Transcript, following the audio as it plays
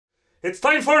It's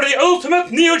time for the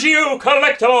ultimate Neo Geo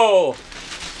Collectible!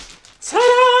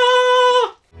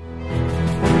 Ta-da!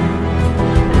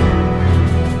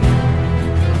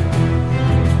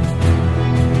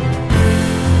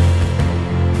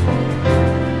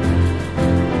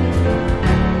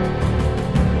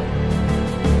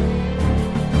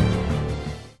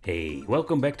 Hey,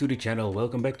 welcome back to the channel,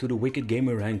 welcome back to the Wicked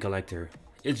Gamer and Collector.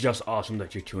 It's just awesome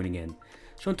that you're tuning in.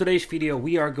 So in today's video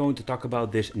we are going to talk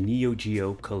about this Neo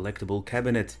Geo Collectible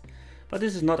cabinet. But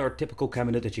this is not our typical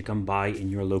cabinet that you can buy in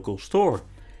your local store.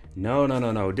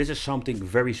 No, this is something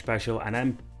very special and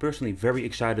I'm personally very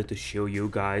excited to show you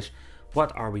guys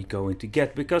what are we going to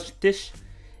get. Because this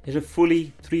is a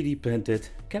fully 3D printed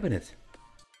cabinet.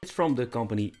 It's from the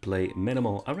company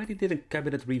Playminimal. I already did a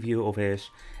cabinet review of his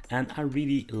and I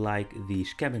really like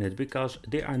these cabinets because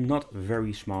they are not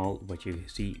very small. What you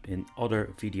see in other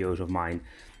videos of mine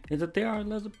is that they are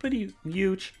pretty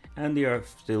huge and they are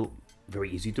still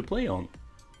very easy to play on.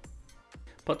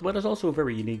 But what is also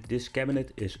very unique, this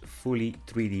cabinet is fully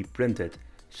 3D printed.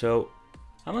 So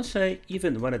I must say,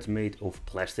 even when it's made of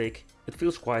plastic, it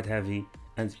feels quite heavy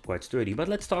and quite sturdy. But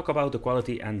let's talk about the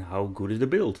quality and how good is the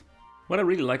build. What I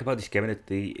really like about this cabinet,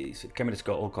 the cabinets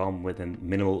all come with a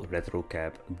minimal retro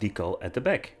cap decal at the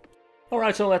back.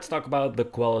 Alright, so let's talk about the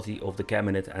quality of the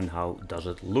cabinet and how does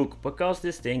it look. Because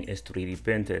this thing is 3D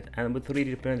printed, and with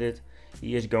 3D printed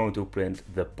he is going to print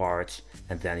the parts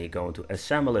and then he's going to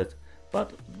assemble it.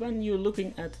 But when you're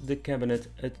looking at the cabinet,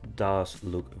 it does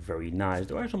look very nice.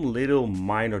 There are some little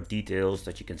minor details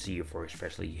that you can see, for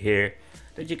especially here,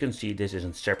 that you can see this is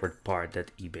a separate part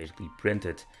that he basically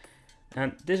printed.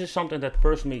 And this is something that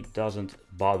personally doesn't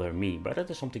bother me, but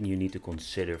that is something you need to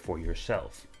consider for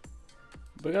yourself.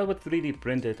 Because with 3D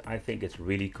printed, I think it's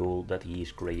really cool that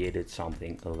he's created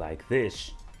something like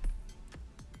this.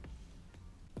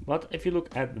 But if you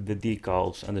look at the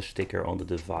decals and the sticker on the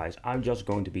device, I'm just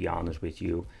going to be honest with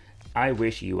you. I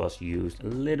wish he was used a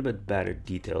little bit better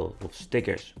detail of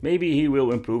stickers. Maybe he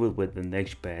will improve it with the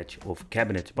next batch of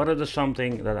cabinets, but it is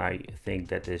something that I think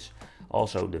that is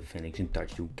also the finishing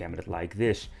touch to a cabinet like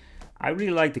this. I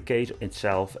really like the case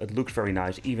itself. It looks very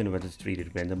nice even when it's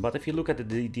 3D printed, but if you look at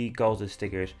the decals, the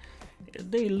stickers,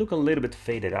 they look a little bit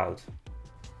faded out.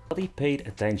 But he paid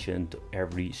attention to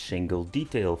every single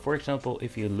detail. For example,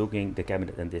 if you're looking the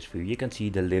cabinet in this view, you can see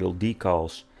the little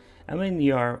decals. And when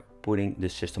you are putting the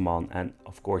system on, and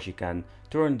of course you can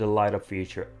turn the light up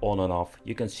feature on and off,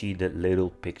 you can see the little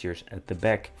pictures at the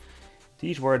back.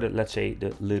 These were the, let's say,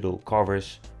 the little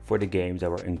covers for the games that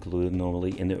were included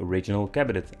normally in the original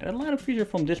cabinet. And the light up feature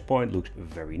from this point looks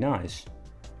very nice.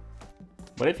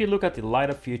 But if you look at the light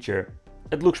up feature,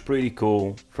 it looks pretty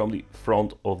cool from the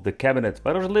front of the cabinet,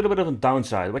 but there's a little bit of a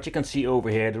downside. What you can see over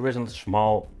here, there is a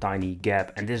small tiny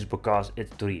gap, and this is because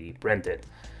it's 3D printed.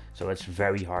 So it's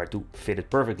very hard to fit it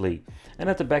perfectly. And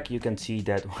at the back you can see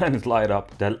that when it's light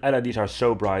up, the LEDs are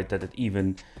so bright that it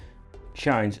even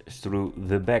shines through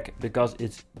the back, because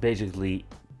it's basically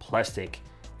plastic,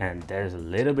 and there's a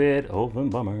little bit of a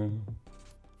bummer.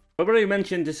 But already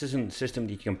mentioned, this is a system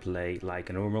that you can play like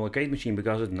a normal arcade machine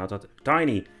because it's not that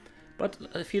tiny. But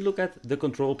if you look at the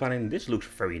control panel, this looks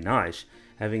very nice.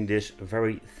 Having this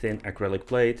very thin acrylic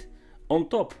plate on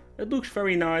top. It looks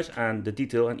very nice, and the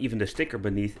detail and even the sticker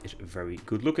beneath is very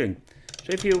good looking.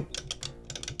 So if you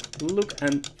look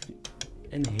and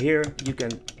here you can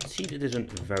see that it is a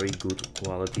very good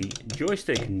quality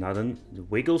joystick, not a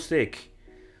wiggle stick.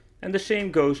 And the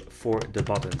same goes for the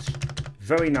buttons.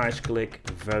 Very nice click,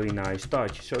 very nice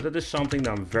touch. So that is something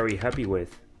that I'm very happy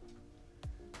with.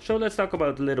 So let's talk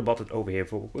about the little button over here,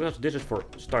 because this is for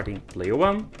starting player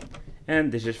 1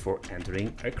 and this is for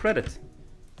entering a credit.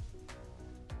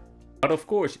 But of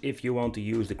course, if you want to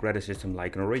use the credit system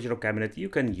like an original cabinet, you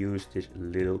can use this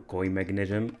little coin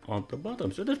mechanism on the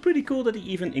bottom. So that's pretty cool that he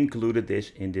even included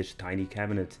this in this tiny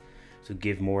cabinet to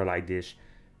give more like this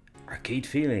arcade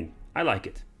feeling. I like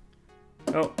it.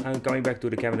 Oh, and coming back to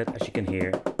the cabinet, as you can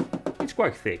hear, it's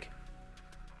quite thick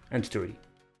and sturdy.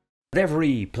 But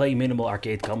every Playminimal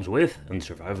arcade comes with a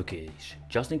survival case,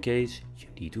 just in case you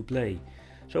need to play.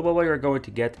 So what we are going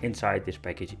to get inside this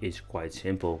package is quite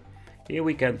simple. Here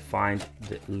we can find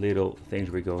the little things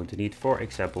we're going to need. For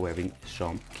example, having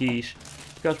some keys,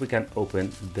 because we can open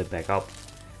the back up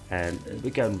and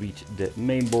we can reach the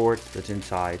main board that's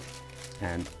inside,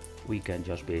 and we can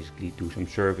just basically do some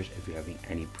service if you're having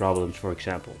any problems, for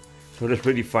example. So that's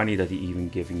pretty funny that he even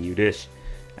giving you this.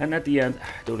 And at the end,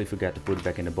 totally forget to put it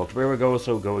back in the box, where we're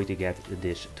also going to get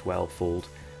this 12-volt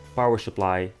power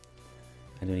supply.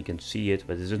 And then you can see it,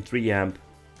 but it's a 3 amp.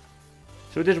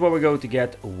 So this is what we're going to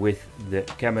get with the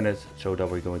cabinet, so that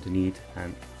we're going to need.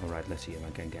 And alright, let's see if I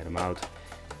can get them out.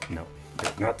 No,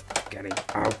 they're not getting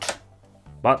out.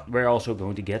 But we're also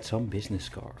going to get some business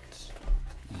cards.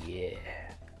 Yeah.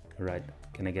 Alright,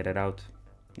 can I get it out?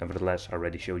 Nevertheless, I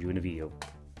already showed you in the video.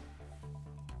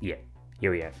 Yeah,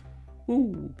 here we have.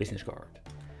 Ooh, business card.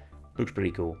 Looks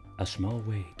pretty cool. A small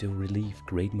way to relieve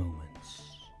great moments.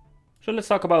 So let's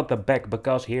talk about the back,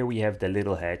 because here we have the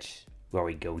little hatch where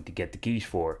we're going to get the keys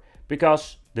for.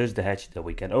 Because this is the hatch that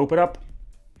we can open up.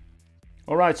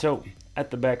 Alright, so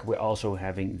at the back we're also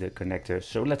having the connectors.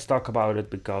 So let's talk about it,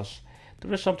 because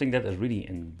there is something that is really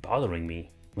bothering me.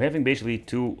 We're having basically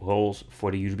two holes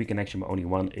for the USB connection, but only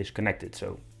one is connected,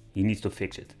 so he needs to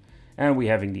fix it. And we're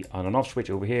having the on and off switch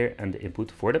over here and the input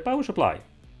for the power supply.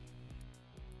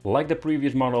 Like the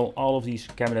previous model, all of these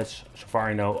cabinets, so far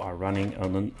I know, are running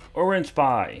on an orange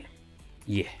pie.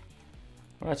 Yeah.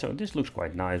 Alright, so this looks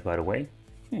quite nice, by the way.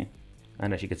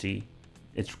 And as you can see,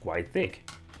 it's quite thick.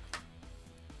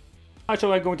 Alright,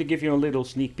 so I'm going to give you a little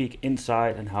sneak peek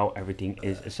inside and how everything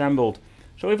is assembled.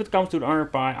 So if it comes to the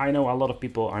Orange Pi, I know a lot of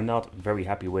people are not very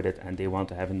happy with it and they want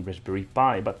to have a Raspberry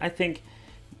Pi. But I think,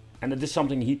 and this is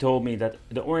something he told me, that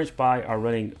the Orange Pi are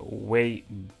running way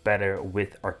better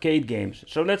with arcade games.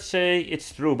 So let's say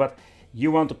it's true, but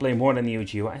you want to play more than Neo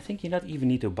Geo, I think you not even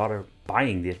need to bother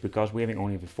buying this, because we're having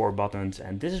only 4 buttons,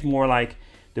 and this is more like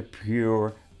the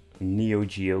pure Neo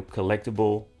Geo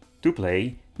collectible to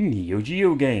play Neo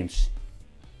Geo games.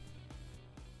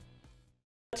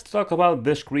 Let's talk about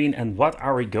the screen and what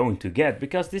are we going to get,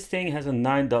 because this thing has a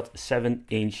 9.7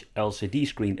 inch LCD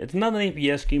screen. It's not an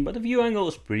APS screen, but the view angle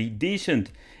is pretty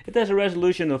decent. It has a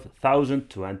resolution of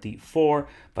 1024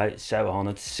 by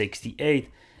 768.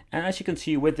 And as you can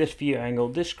see with this view angle,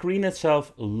 the screen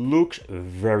itself looks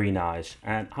very nice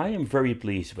and I am very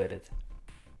pleased with it.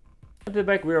 At the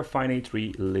back we are finding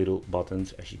 3 little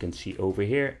buttons, as you can see over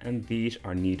here, and these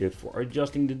are needed for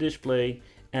adjusting the display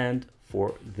and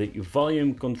for the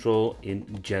volume control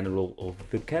in general of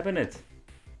the cabinet.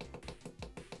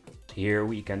 Here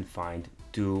we can find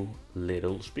 2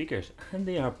 little speakers and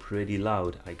they are pretty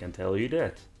loud, I can tell you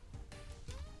that.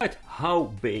 But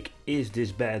how big is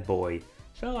this bad boy?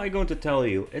 So I'm going to tell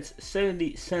you, it's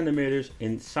 70 centimeters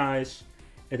in size,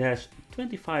 it has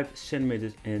 25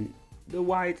 centimeters in the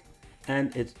height,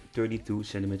 and it's 32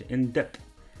 centimeters in depth.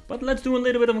 But let's do a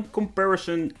little bit of a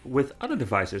comparison with other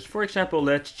devices. For example,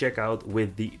 let's check out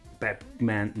with the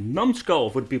Pac-Man numbskull.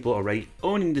 For the people already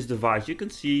owning this device, you can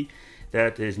see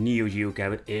that this Neo Geo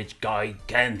cabinet is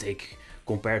gigantic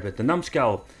compared with the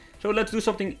numbskull. So let's do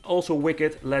something also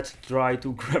wicked. Let's try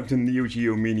to grab the Neo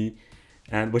Geo Mini.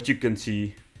 And what you can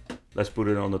see, let's put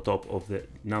it on the top of the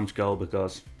numbskull,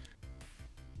 because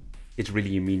it's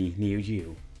really a mini Neo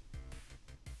Geo.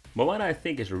 But what I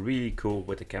think is really cool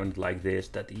with a cabinet like this,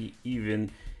 that he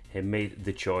even made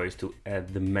the choice to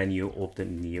add the menu of the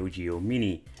Neo Geo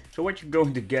Mini. So what you're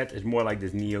going to get is more like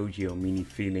this Neo Geo Mini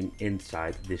feeling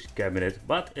inside this cabinet,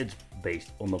 but it's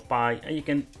based on a Pi and you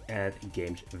can add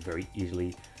games very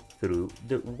easily through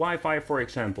the Wi-Fi, for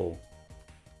example.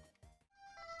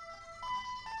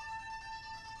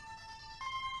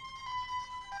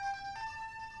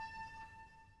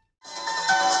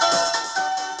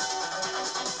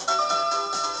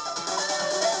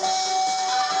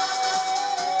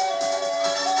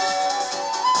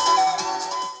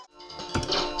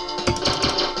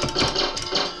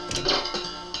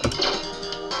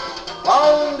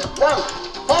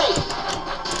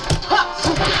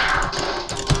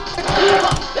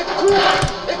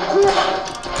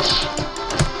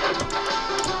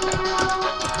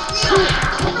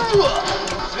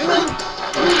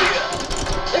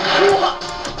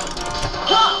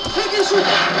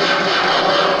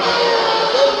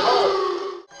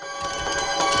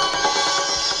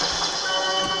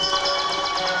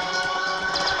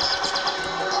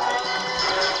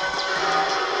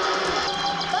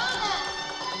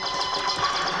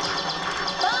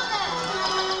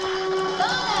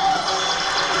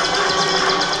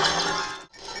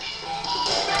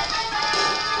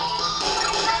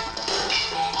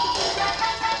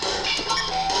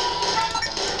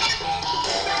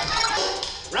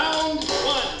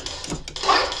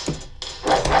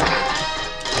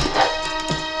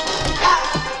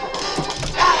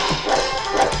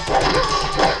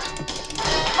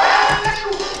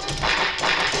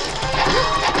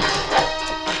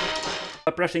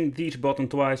 By pressing these buttons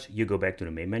twice, you go back to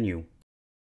the main menu.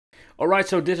 Alright,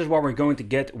 so this is what we're going to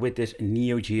get with this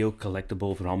Neo Geo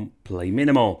collectible from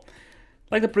Playminimal.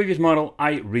 Like the previous model,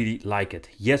 I really like it.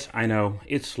 Yes, I know,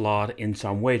 it's flawed in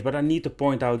some ways, but I need to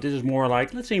point out this is more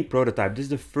like, let's say, a prototype. This is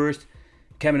the first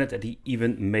cabinet that he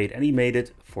even made, and he made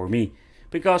it for me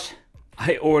because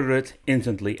I ordered it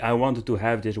instantly. I wanted to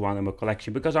have this one in my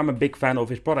collection because I'm a big fan of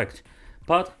his product.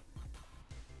 But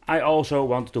I also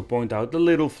wanted to point out the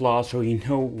little flaws so you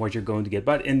know what you're going to get.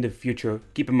 But in the future,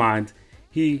 keep in mind,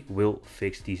 he will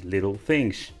fix these little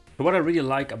things. But what I really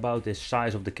like about this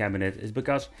size of the cabinet is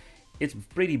because it's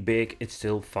pretty big, it's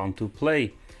still fun to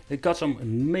play. It got some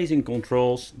amazing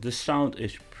controls, the sound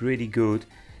is pretty good,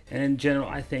 and in general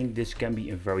I think this can be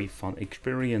a very fun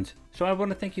experience. So I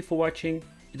want to thank you for watching.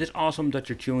 It is awesome that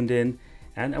you're tuned in,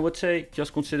 and I would say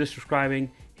just consider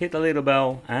subscribing, hit the little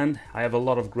bell, and I have a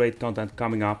lot of great content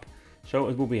coming up. So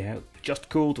it will be just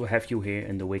cool to have you here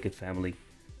in the Wicked family.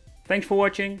 Thanks for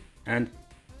watching, and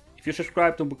if you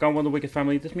subscribe to become one of the Wicked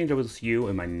family, this means I will see you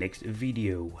in my next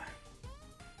video.